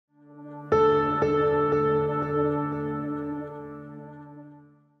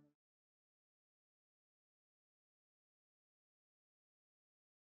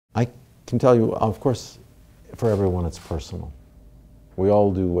can tell you, of course, for everyone it's personal. We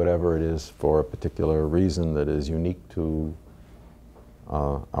all do whatever it is for a particular reason that is unique to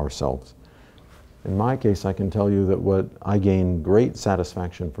ourselves. In my case, I can tell you that what I gain great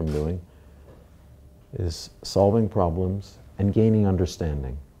satisfaction from doing is solving problems and gaining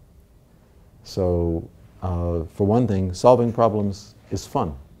understanding. So, for one thing, solving problems is fun.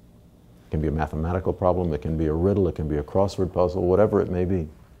 It can be a mathematical problem, it can be a riddle, it can be a crossword puzzle, whatever it may be.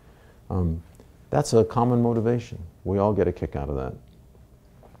 That's a common motivation. We all get a kick out of that.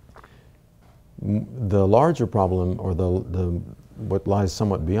 The larger problem, or what lies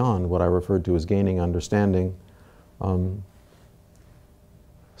somewhat beyond what I referred to as gaining understanding,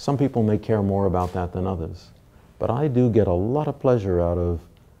 some people may care more about that than others. But I do get a lot of pleasure out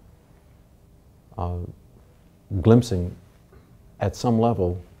of glimpsing, at some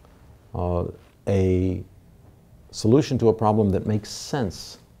level, a solution to a problem that makes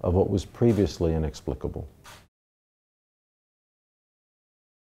sense of what was previously inexplicable.